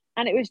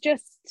 and it was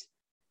just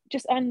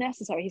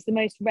unnecessary. He's the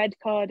most red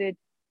carded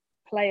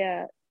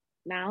player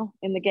now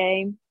in the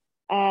game.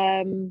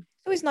 It's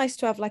always nice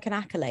to have an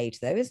accolade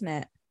though, isn't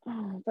it?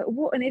 Oh, but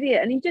what an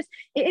idiot. And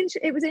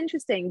it was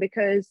interesting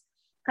because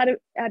had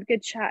a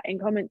good chat in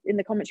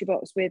the commentary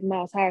box with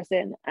Miles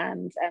Harrison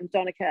and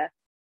Donica,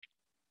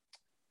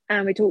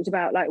 and we talked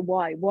about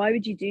why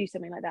would you do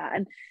something like that,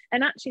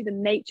 and actually the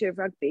nature of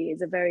rugby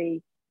is a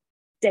very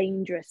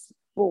dangerous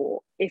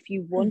sport if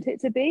you want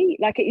it to be.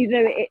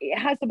 It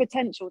has the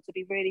potential to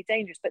be really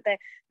dangerous, but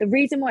the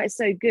reason why it's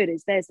so good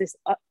is there's this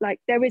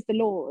there is the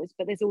laws,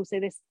 but there's also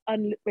this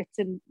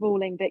unwritten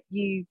ruling that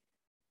you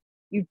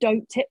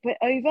don't tip it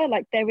over.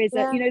 There is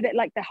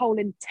that the whole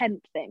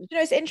intent thing.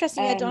 It's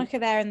interesting. Donica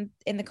there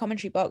in the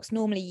commentary box.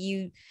 Normally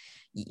you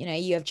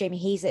have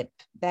Jamie Heasip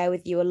there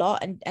with you a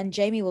lot, and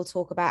Jamie will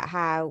talk about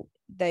how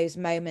those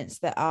moments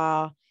that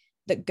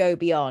go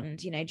beyond,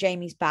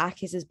 Jamie's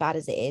back is as bad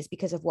as it is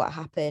because of what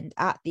happened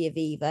at the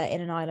Aviva in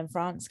an Ireland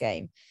France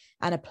game,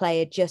 and a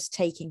player just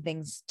taking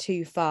things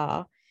too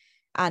far,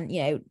 and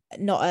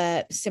not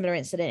a similar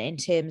incident in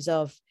terms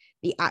of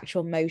the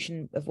actual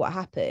motion of what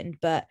happened,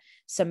 but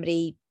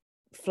somebody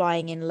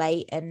flying in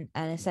late and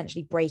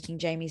essentially breaking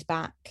Jamie's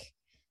back,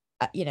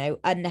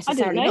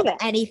 unnecessarily. Not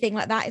that anything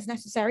like that is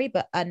necessary,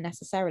 but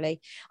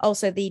unnecessarily.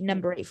 Also, the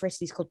number 8 for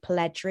Italy is called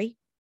Pelledri.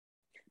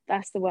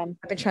 That's the one.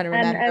 I've been trying to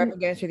remember. I've been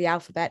going through the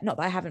alphabet. Not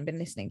that I haven't been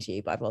listening to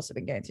you, but I've also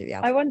been going through the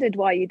alphabet. I wondered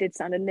why you did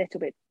sound a little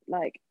bit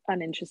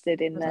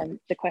uninterested in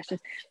the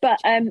questions.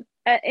 But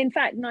in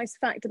fact, nice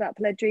fact about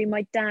Pelledri,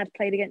 my dad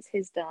played against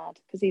his dad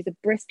because he's a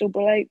Bristol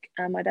bloke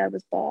and my dad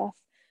was Bath.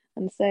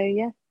 And so,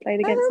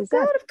 played against his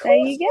dad. Of course, there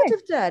you go. Would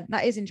have done.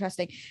 That is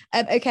interesting.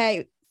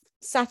 Okay,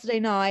 Saturday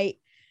night,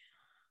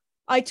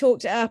 I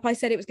talked it up. I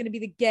said it was going to be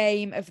the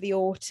game of the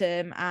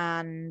autumn,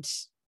 and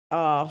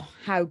oh,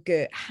 how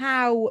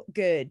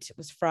good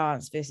was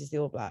France versus the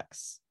All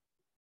Blacks?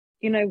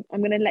 I'm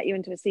going to let you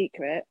into a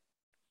secret.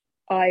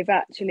 I've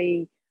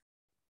actually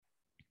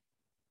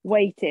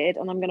waited,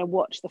 and I'm going to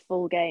watch the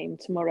full game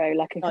tomorrow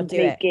like a I'll do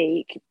complete it.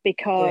 geek,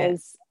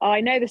 because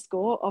I know the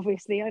score,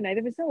 obviously, I know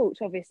the result,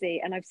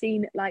 obviously, and I've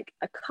seen like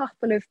a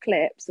couple of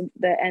clips of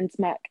the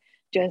NSMAC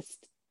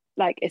just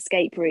like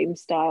escape room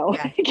style.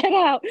 Yeah. Get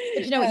out.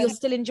 But you know what? You'll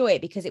still enjoy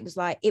it because it was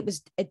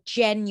a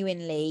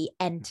genuinely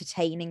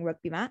entertaining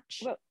rugby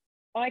match. Well,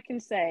 I can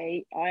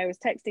say I was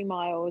texting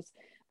Miles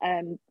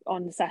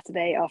on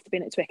Saturday after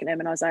being at Twickenham,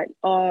 and I was like,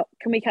 "Oh,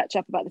 can we catch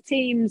up about the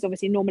teams?"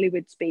 Obviously, normally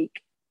we'd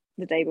speak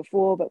the day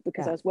before, but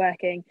because I was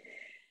working,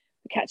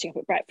 catching up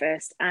at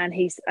breakfast, and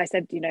I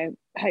said, you know,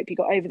 hope you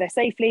got over there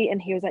safely,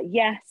 and he was like,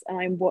 yes, and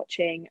I'm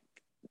watching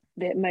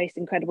the most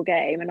incredible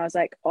game, and I was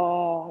like,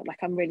 oh, like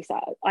I'm really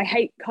sad. I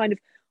hate kind of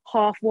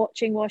half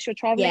watching whilst you're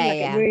traveling,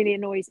 it really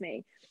annoys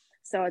me.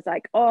 So I was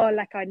like, oh,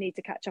 like I need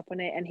to catch up on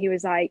it. And he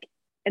was like,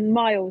 and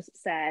Miles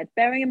said,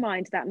 bearing in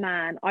mind that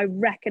man, I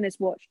reckon has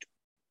watched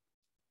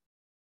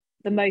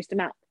the most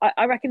amount.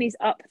 I reckon he's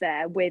up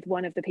there with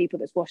one of the people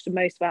that's watched the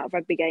most amount of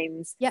rugby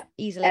games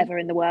easily ever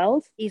in the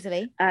world.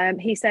 Easily.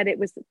 He said it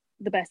was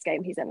the best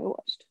game he's ever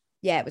watched.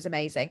 Yeah, it was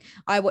amazing.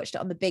 I watched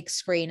it on the big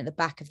screen at the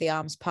back of the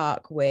Arms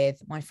Park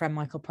with my friend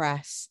Michael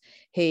Press,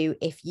 who,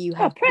 if you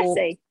have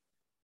Pressy.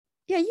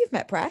 Yeah, you've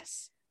met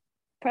Presser?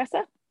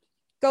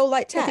 Goal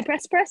Like Tech.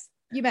 Press?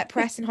 You met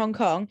Press in Hong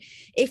Kong.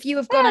 If you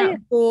have gone out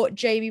and bought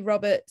Jamie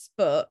Roberts'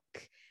 book,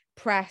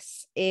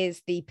 Press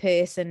is the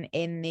person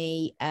in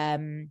the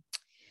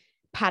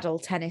paddle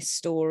tennis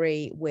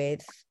story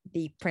with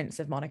the Prince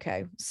of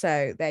Monaco.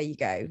 So there you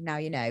go. Now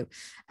you know.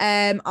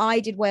 I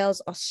did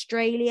Wales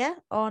Australia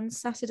on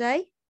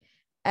Saturday.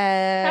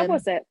 How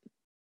was it?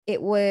 It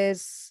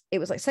was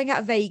like something out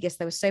of Vegas.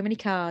 There were so many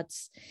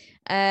cards.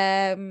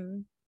 It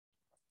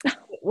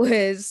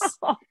was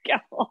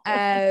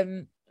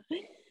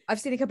I've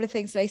seen a couple of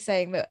things today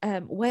saying that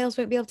Wales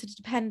won't be able to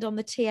depend on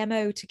the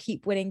TMO to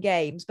keep winning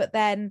games, but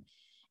then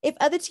if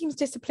other teams'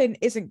 discipline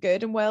isn't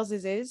good and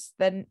Wales's is,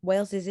 then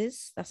Wales's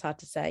is, that's hard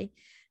to say,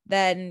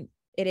 then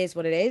it is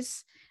what it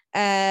is.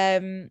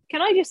 Can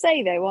I just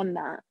say though on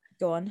that?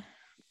 Go on.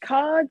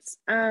 Cards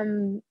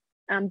and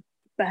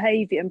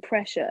behaviour and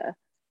pressure.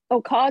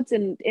 Cards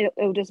and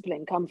ill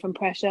discipline come from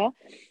pressure.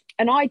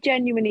 And I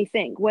genuinely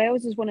think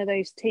Wales is one of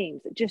those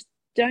teams that just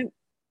don't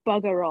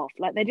bugger off.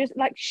 Like they're just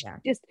like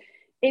just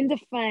in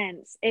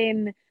defence,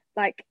 in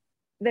like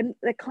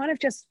they're kind of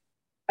just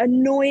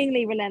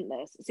annoyingly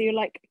relentless. So you're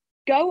like,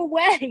 go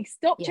away,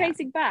 stop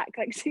chasing back.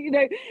 Like, so, you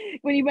know,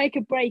 when you make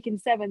a break in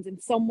sevens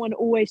and someone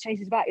always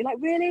chases back, you're like,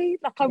 really?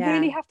 Like I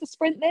really have to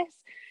sprint this?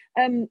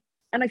 And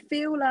I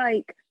feel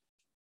like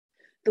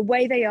the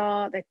way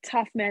they're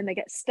tough men, they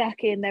get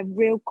stuck in, they're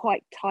real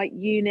quite tight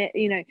unit,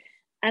 you know,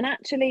 and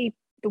actually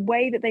the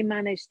way that they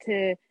manage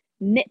to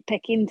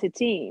nitpick into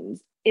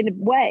teams in a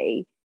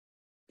way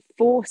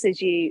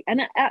forces you,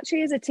 and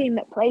actually as a team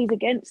that plays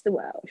against the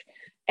Welsh,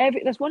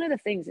 that's one of the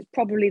things that's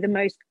probably the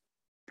most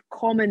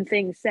common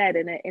thing said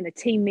in a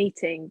team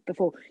meeting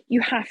before.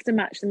 You have to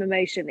match them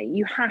emotionally,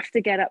 you have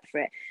to get up for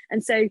it.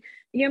 And so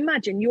you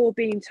imagine you're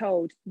being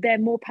told they're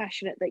more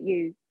passionate than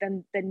you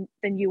than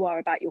you are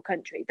about your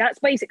country. That's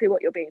basically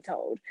what you're being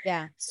told.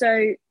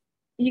 So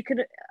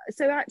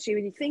actually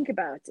when you think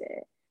about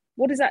it,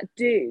 what does that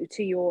do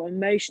to your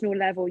emotional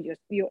level, your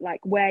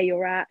like where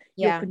you're at,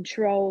 your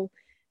control?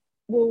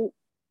 Well,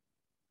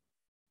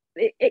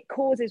 it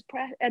causes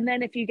pressure, and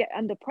then if you get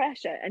under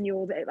pressure and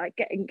you're like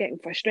getting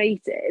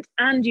frustrated,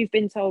 and you've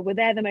been told, well,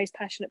 they're the most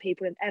passionate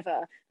people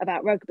ever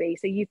about rugby,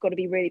 so you've got to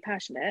be really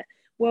passionate.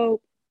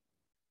 Well,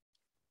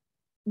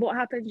 what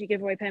happens? You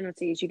give away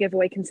penalties, you give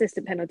away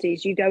consistent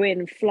penalties, you go in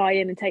and fly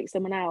in and take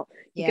someone out,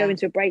 you go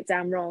into a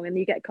breakdown wrong and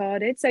you get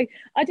carded. So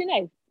I don't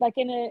know, like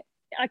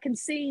I can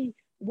see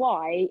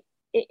why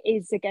it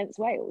is against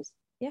Wales.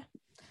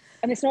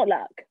 And it's not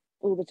luck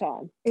all the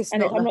time.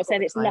 I'm not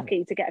saying it's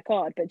lucky to get a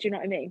card, but do you know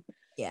what I mean?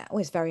 Yeah, it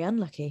was very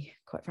unlucky,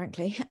 quite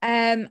frankly.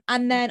 And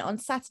then on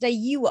Saturday,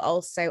 you were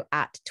also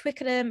at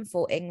Twickenham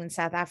for England,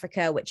 South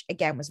Africa, which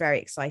again was very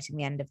exciting,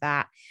 the end of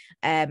that.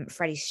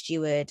 Freddie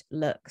Stewart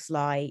looks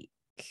like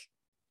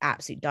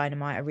absolute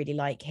dynamite. I really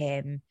like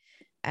him.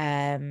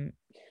 One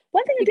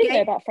thing I didn't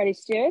know about Freddie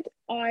Stewart,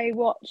 I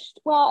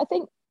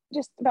think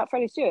just about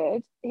Freddie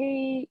Stewart,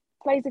 he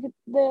plays the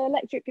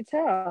electric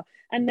guitar,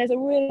 and there's a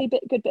really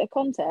good bit of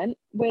content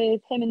with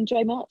him and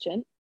Joe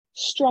Marchant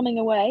strumming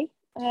away.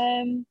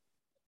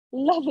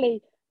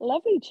 Lovely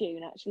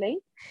tune, actually.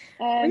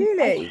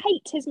 Really? I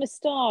hate his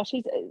moustache.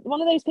 He's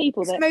one of those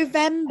people that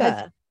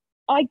November.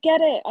 I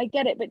get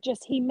it, but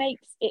just he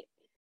makes it.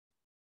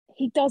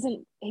 He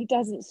doesn't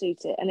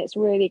suit it, and it's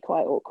really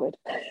quite awkward.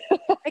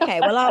 Okay,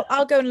 well,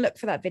 I'll go and look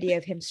for that video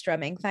of him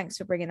strumming. Thanks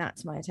for bringing that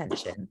to my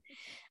attention.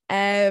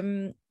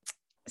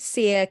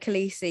 Sia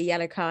Khaleesi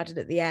yellow carded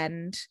at the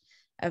end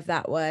of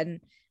that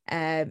one.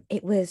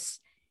 It was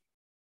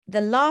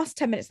the last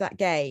 10 minutes of that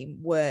game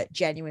were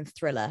genuine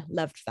thriller.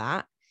 Loved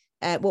that.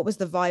 What was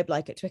the vibe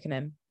like at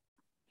Twickenham?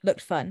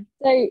 Looked fun.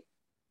 So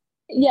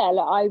yeah,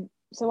 I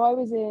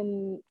was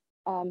in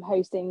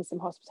hosting some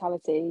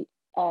hospitality.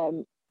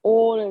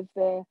 All of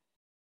the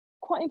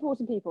quite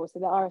important people. So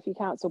the RFU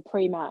Council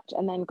pre-match,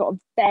 and then got a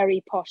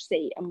very posh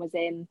seat and was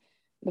in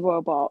the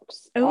Royal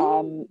Box.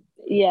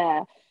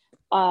 Yeah.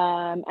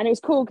 And it was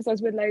cool because I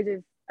was with loads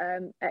of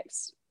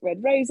ex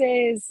Red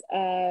Roses.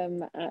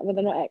 Well,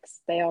 they're not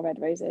ex, they are Red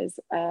Roses.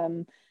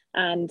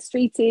 And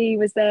Streety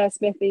was there,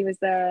 Smithy was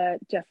there,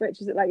 Jeff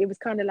Richards. Like, it was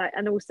kind of like,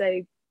 and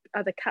also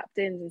other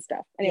captains and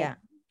stuff. Anyway, Yeah.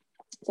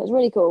 so it was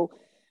really cool.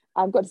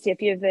 I've got to see a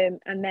few of them,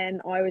 and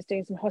then I was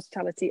doing some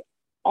hospitality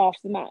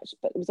after the match,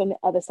 but it was on the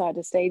other side of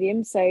the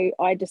stadium. So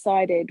I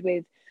decided,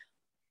 with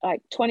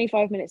like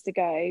 25 minutes to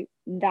go,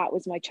 that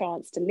was my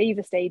chance to leave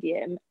the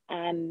stadium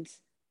and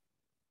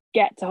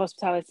get to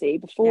hospitality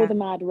before the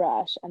mad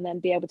rush, and then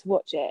be able to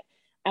watch it.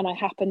 And I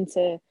happened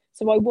to,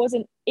 so I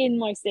wasn't in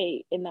my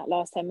seat in that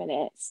last 10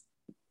 minutes,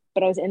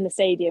 but I was in the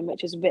stadium,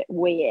 which is a bit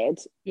weird.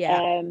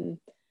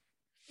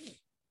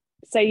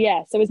 So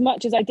as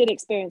much as I did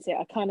experience it,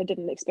 I kind of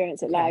didn't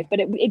experience it live, but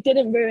it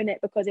didn't ruin it,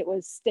 because it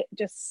was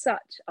just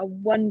such a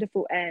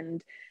wonderful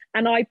end.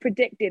 And I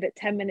predicted at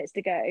 10 minutes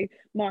to go,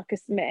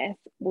 Marcus Smith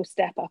will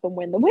step up and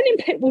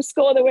will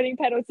score the winning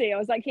penalty. I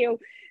was like,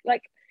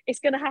 it's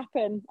going to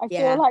happen. I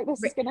feel like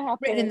this is going to happen.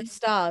 Written in the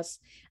stars.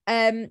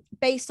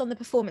 Based on the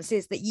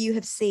performances that you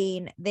have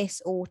seen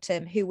this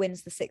autumn, who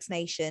wins the Six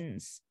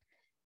Nations?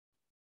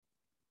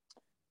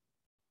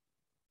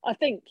 I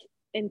think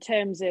in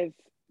terms of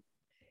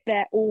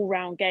their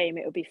all-round game,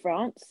 it would be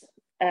France.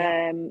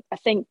 I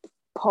think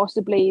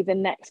possibly the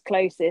next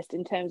closest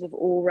in terms of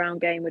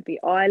all-round game would be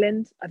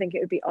Ireland. I think it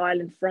would be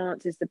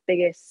Ireland-France is the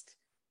biggest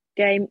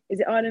game. Is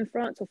it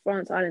Ireland-France or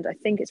France-Ireland? I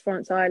think it's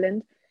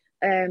France-Ireland.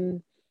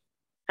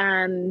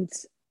 And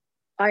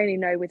I only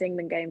know with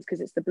England games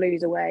because it's the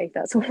Blues away.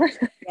 That's all I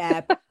know.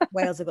 Yeah,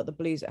 Wales have got the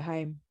Blues at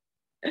home.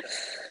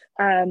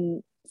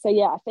 So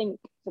yeah, I think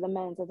for the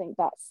men's, I think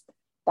that's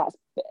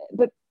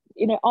but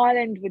you know,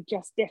 Ireland were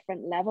just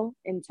different level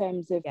in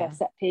terms of their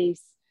set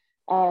piece.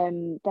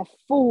 Their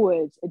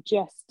forwards are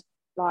just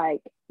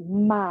like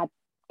mad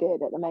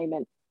good at the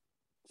moment.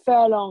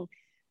 Furlong,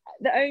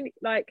 the only,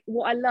 like,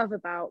 what I love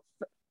about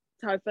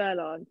Ty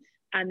Furlong,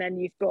 and then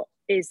you've got,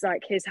 is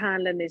like his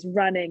handling, his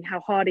running, how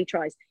hard he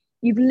tries.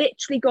 You've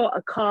literally got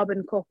a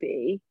carbon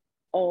copy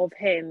of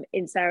him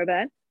in Sarah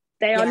Byrne.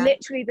 They are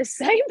literally the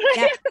same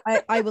player.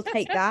 Yeah, I will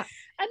take that.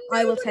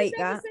 I will take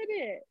that. Said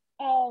it.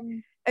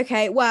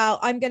 Okay, well,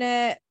 I'm going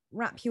to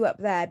wrap you up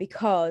there,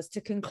 because to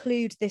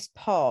conclude this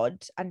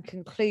pod and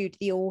conclude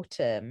the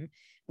autumn,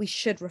 we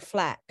should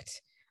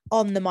reflect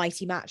on the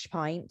mighty match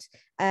pint.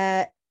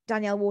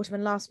 Danielle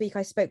Waterman, last week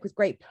I spoke with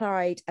great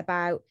pride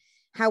about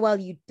how well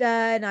you'd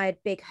done. I had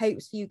big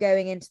hopes for you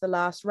going into the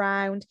last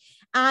round,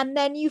 and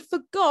then you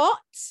forgot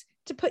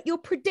to put your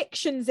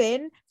predictions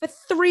in for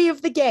 3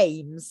 of the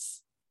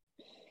games.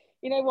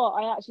 You know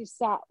what? I actually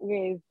sat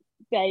with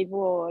Dave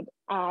Ward,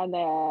 and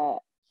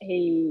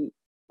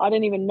I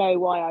don't even know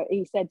why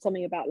he said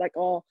something about like,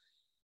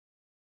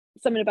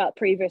 something about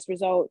previous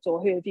results, or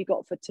who have you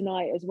got for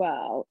tonight as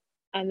well.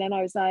 And then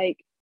I was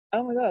like,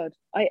 oh my God,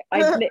 I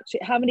literally,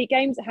 how many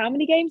games have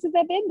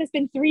there been? There's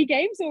been 3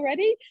 games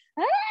already.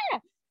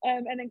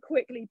 And then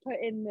quickly put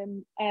in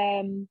them.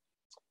 I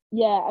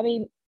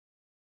mean,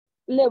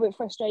 a little bit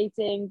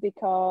frustrating,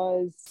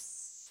 because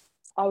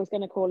I was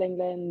going to call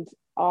England.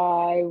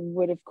 I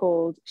would have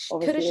called.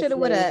 Coulda, shoulda,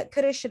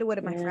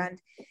 woulda, my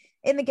friend.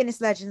 In the Guinness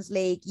Legends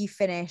League, you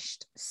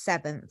finished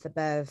 7th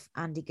above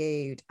Andy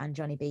Good and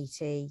Johnny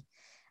Beattie.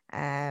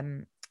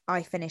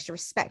 I finished a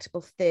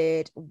respectable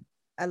 3rd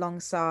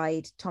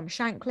alongside Tom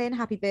Shanklin.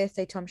 Happy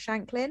birthday, Tom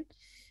Shanklin.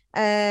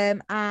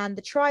 And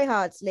the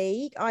Tryhards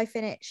League, I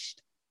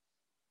finished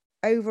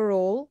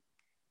overall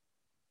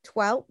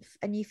 12th,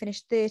 and you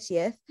finished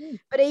 30th.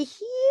 But a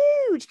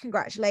huge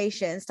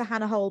congratulations to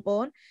Hannah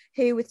Holborn,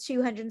 who with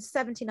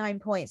 279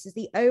 points is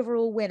the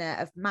overall winner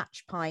of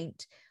Match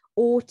Pint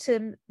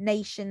Autumn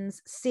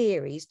Nations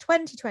Series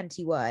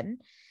 2021.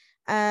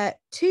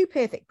 2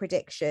 perfect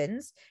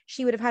predictions.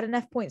 She would have had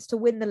enough points to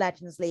win the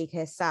Legends League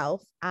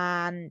herself,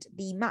 and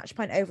the Match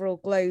Point overall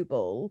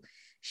global,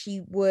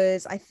 she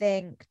was, I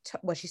think,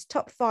 she's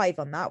top 5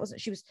 on that,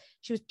 wasn't she?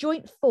 She was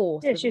joint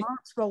 4th. Yeah, she's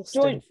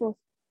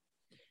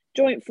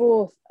joint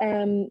 4th.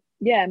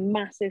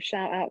 Massive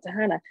shout out to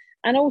Hannah.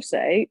 And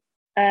also,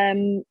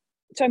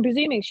 so I'm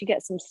presuming she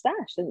gets some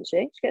stash, doesn't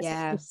she? She gets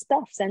some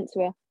stuff sent to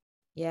her.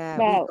 Yeah.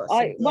 Well,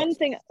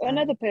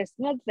 another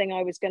thing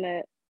I was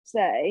gonna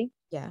say.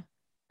 Yeah.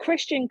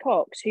 Christian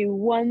Cox, who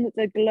won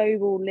the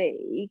Global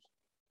League,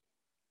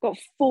 got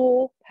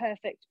 4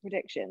 perfect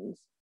predictions.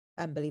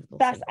 Unbelievable.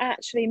 That's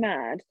actually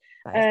mad.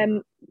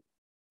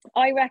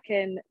 I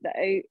reckon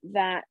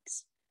that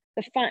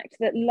the fact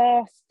that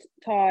last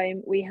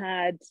time we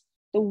had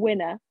the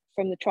winner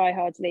from the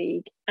Tryhards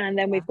League, and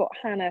then we've got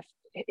Hannah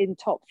in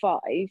top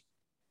 5,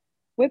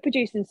 we're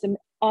producing some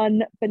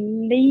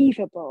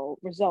unbelievable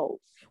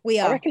results. We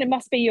are. I reckon it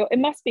must be your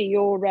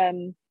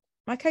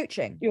my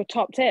coaching, your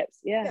top tips.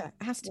 Yeah,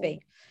 it has to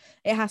be.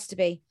 It has to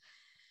be.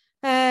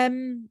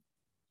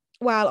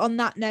 Well, on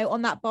that note,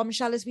 on that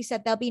bombshell, as we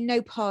said, there'll be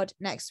no pod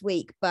next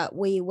week, but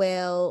we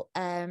will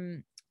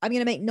I'm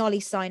going to make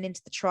Nolly sign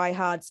into the Try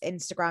Hards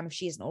Instagram if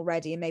she isn't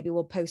already, and maybe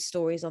we'll post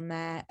stories on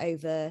there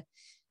over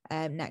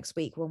next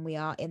week when we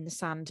are in the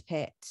sand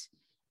pit.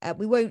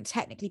 We won't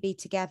technically be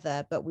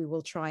together, but we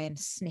will try and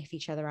sniff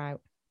each other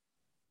out.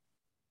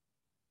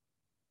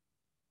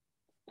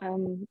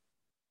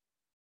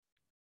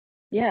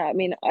 Yeah, I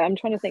mean, I'm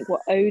trying to think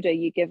what odor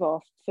you give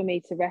off for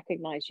me to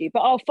recognize you,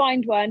 but I'll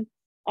find one.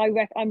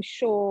 I'm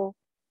sure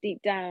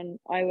deep down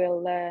I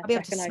will. I'll be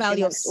able to smell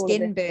your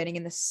skin burning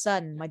in the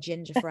sun, my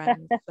ginger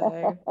friend.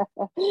 So.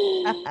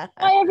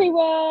 Bye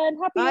everyone.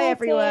 Happy Bye autumn.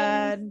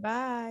 everyone.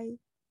 Bye.